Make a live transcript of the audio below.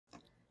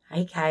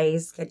Hi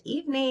guys, good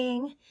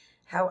evening.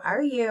 How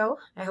are you?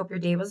 I hope your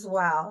day was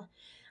well.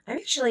 I'm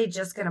actually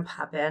just going to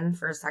pop in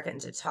for a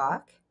second to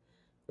talk.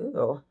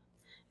 Ooh,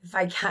 if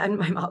I can,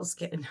 my mouth's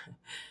getting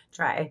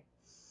dry.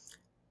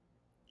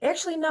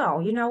 Actually, no,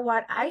 you know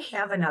what? I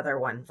have another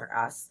one for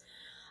us.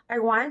 I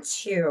want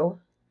to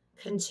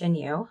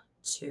continue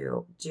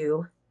to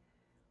do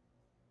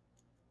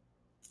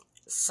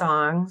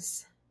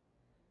songs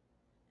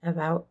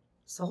about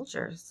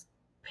soldiers,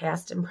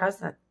 past and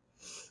present.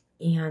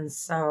 And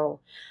so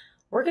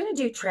we're going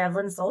to do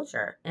Travelin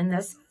Soldier. And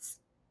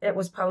it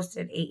was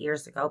posted 8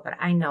 years ago, but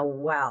I know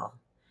well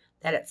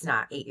that it's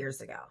not 8 years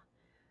ago.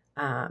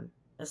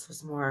 This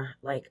was more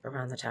like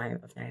around the time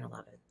of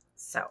 9/11.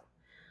 So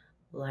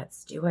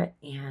let's do it.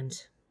 And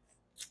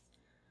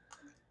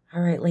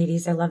all right,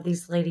 ladies, I love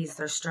these ladies.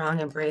 They're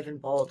strong and brave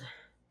and bold.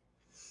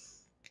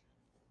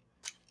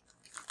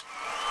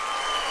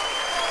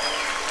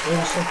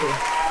 They should be.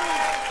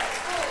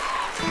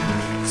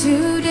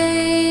 2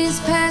 days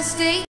past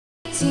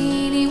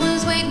 18, he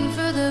was waiting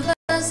for the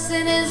bus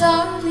in his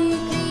army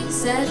green.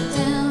 Sat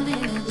down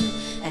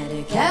at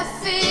a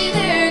cafe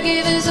there,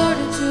 gave his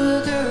order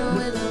to a girl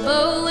with a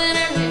bow in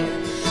her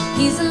hair.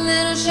 He's a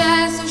little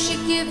shy, so she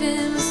gave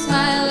him a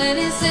smile, and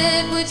he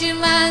said, would you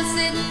mind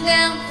sitting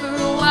down for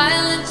a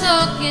while and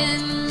talking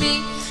to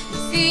me?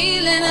 I'm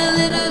feeling a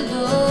little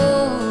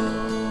low.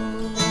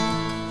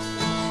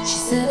 She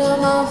said,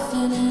 I'm off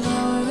in an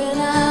hour and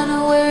I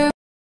know where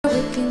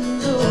we can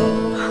go.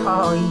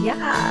 Oh, yes.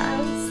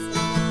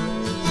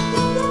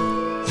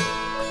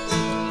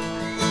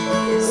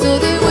 So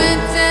they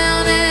went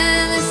down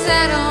and they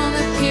sat on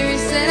the pier. He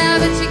said, I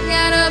bet you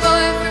got a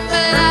boyfriend,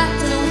 but I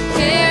don't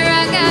care.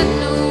 I got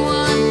no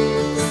one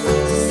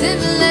to send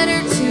a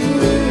letter to.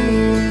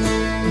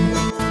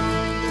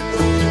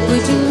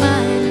 Would you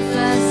mind if I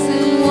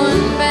send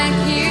one back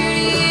here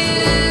to you?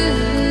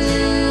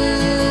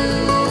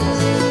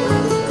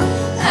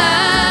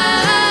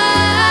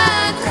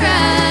 I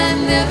cried,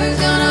 never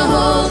gonna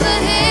hold the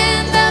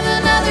hand of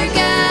another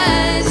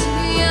guy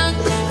too young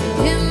for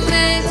him.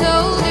 They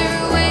told her,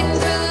 waiting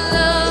for the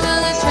love of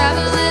the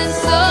traveling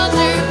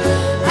soldier.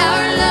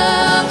 Our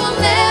love will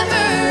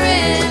never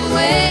end,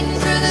 waiting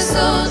for the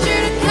soldier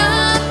to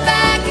come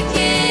back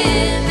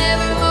again.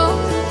 Never more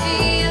be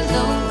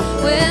alone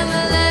when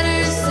the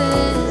letter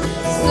said,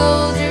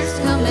 soldiers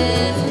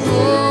coming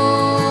home.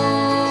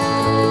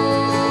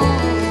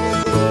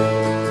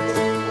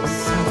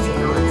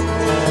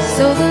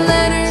 So the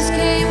letters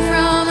came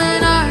from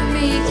an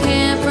army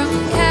camp, from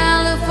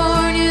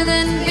California,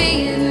 then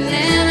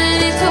Vietnam,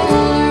 and he told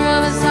her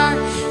of his heart.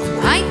 It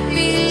might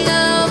be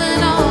love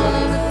and all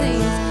of the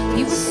things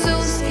he was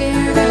so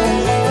scared of.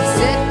 He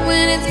said,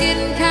 when it's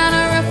getting kind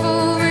of rough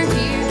over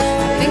here,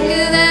 I think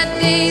of that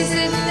day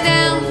sitting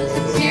down at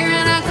the pier,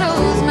 and I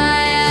close my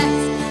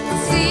eyes and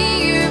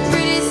see your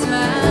pretty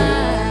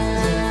smile.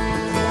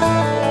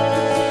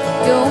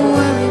 Don't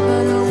worry,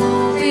 but I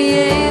won't be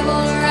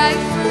able to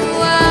write for a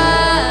while.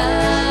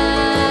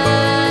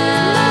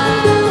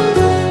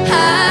 I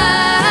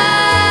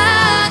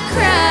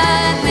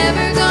cried,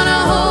 never gonna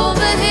hold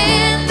the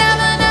hand of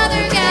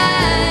another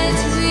guy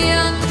too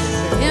young for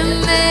him.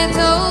 They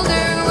told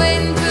her,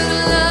 waiting for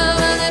the love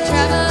of the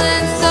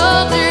traveling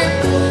soldier.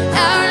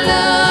 Our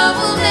love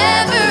will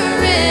never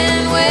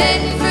end,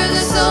 waiting for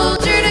the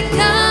soldier to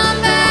come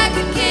back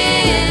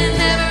again.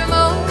 Never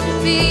more to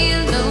be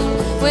alone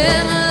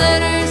when the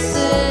letter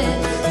said,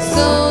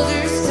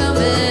 soldiers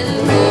coming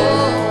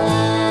home.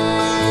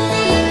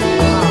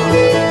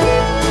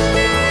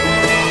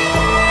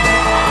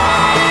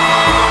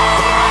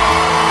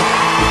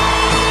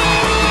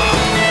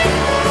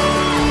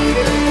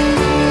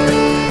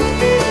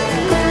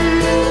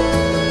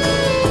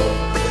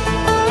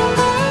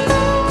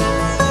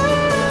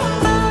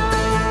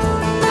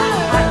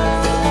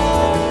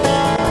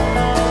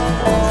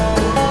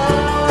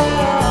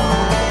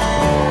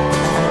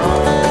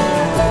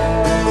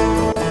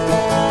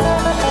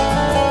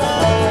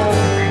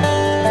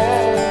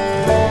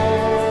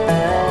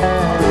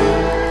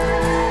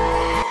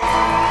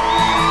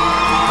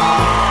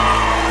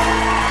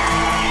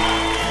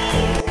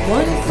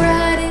 One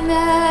Friday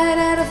night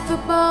at a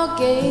football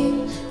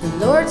game, the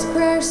Lord's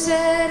Prayer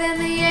said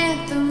and the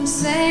anthem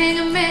sang.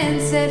 A man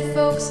said,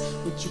 folks,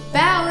 would you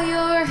bow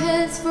your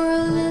heads for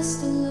a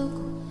list of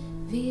local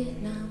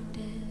Vietnam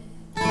dead?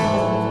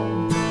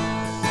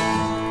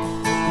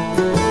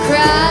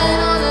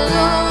 Crying all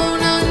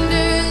alone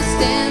under the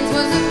stands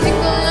was a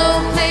piccolo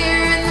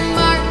player in the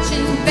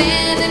marching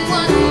band, and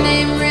one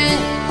named Ren,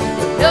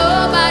 and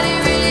nobody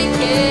really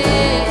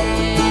cared.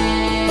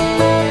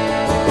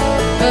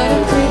 But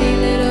a pretty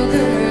little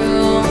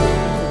girl, a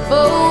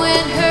bow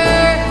in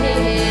her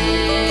hair.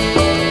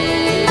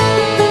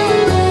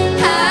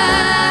 I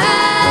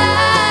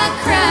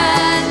cried.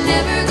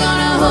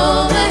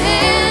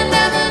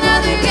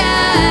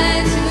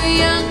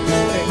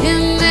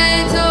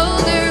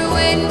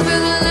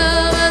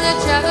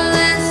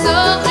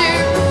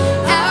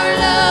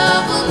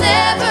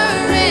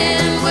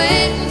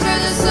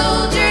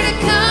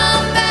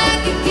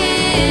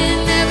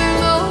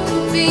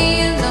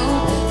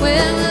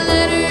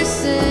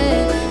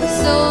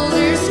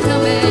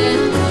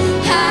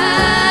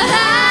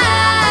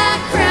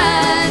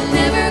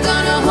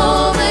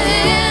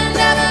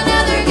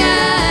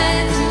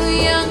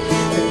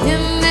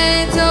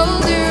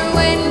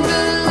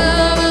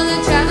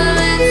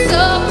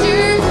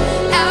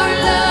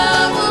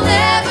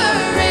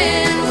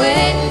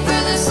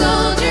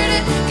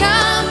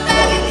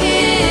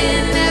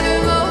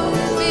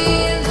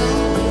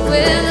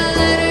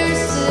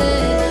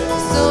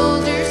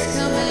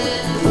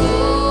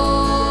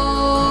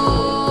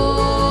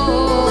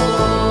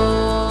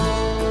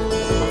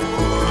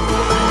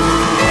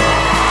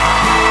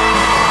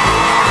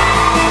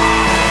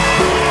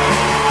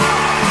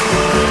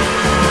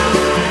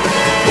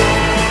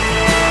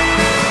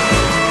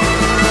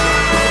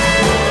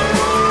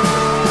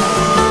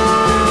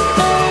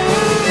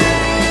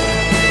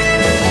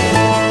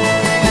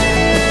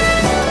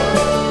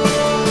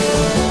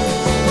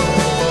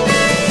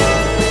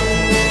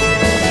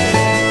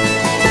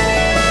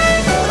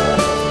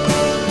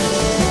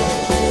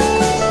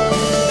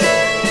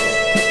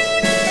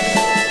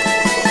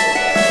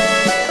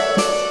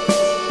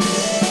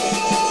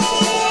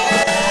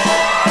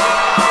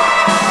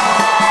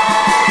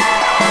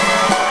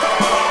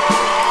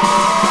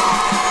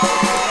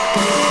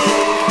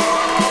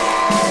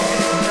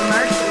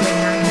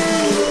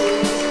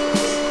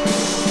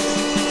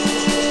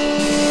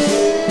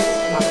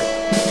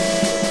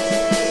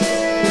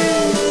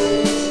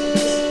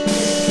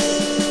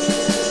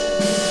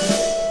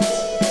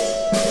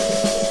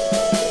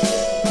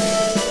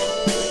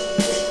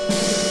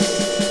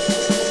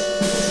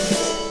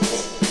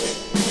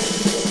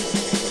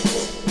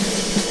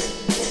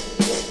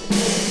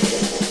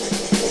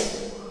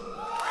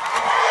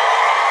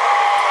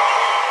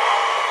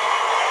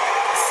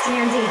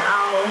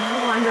 Oh,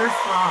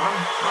 wonderful.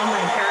 Oh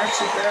my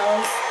gosh, you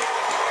girls.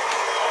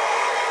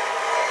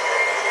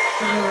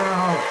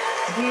 Oh,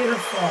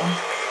 beautiful.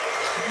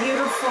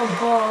 Beautiful,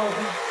 bold,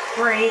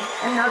 great.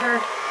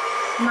 Another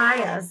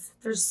Maya's.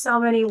 There's so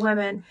many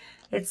women.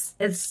 It's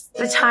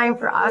the time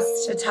for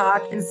us to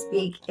talk and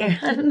speak.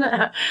 And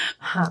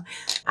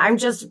I'm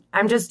just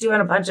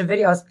doing a bunch of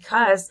videos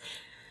because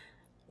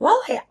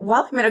while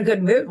I'm in a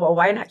good mood, well,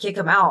 why not kick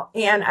them out?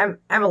 And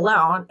I'm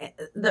alone.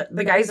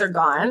 The guys are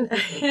gone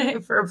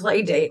for a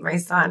play date, my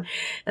son.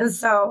 And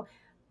so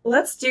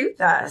let's do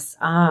this.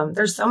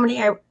 There's so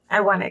many I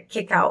want to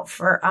kick out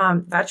for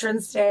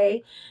Veterans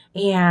Day.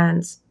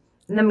 And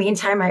in the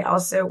meantime, I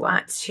also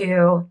want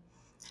to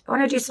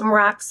do some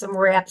rock, some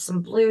rap,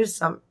 some blues,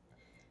 some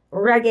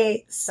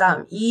reggae,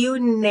 some, you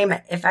name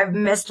it. If I've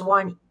missed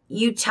one,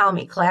 you tell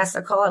me.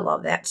 Classical, I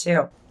love that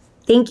too.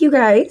 Thank you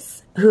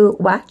guys who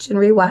watch and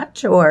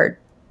rewatch, or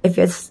if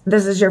this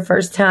is your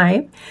first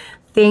time,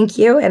 thank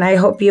you. And I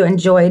hope you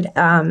enjoyed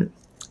the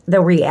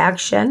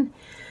reaction.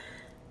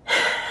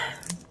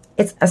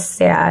 It's a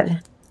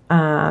sad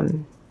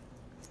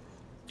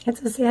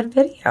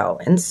video.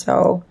 And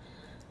so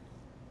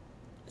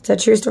it's a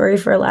true story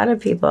for a lot of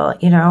people.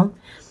 You know,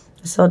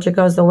 the soldier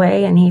goes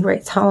away and he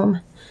writes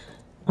home,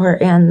 or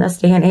in this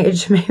day and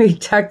age, maybe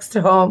text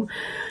home.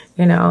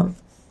 You know,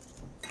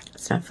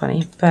 it's not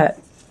funny, but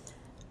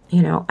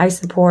you know, I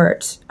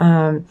support,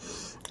 I'm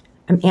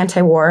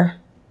anti-war,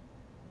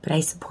 but I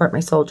support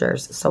my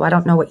soldiers. So I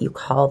don't know what you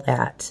call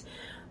that.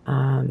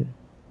 I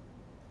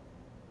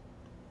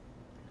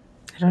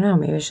don't know.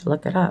 Maybe I should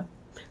look it up.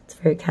 It's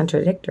very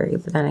contradictory.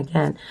 But then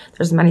again,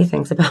 there's many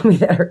things about me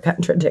that are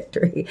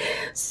contradictory.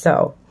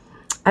 So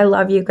I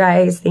love you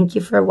guys. Thank you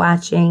for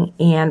watching.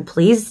 And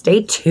please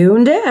stay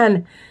tuned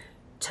in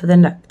to the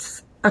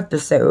next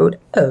episode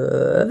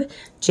of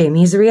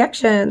Jamie's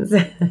Reactions.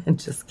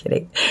 Just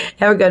kidding.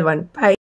 Have a good one. Bye.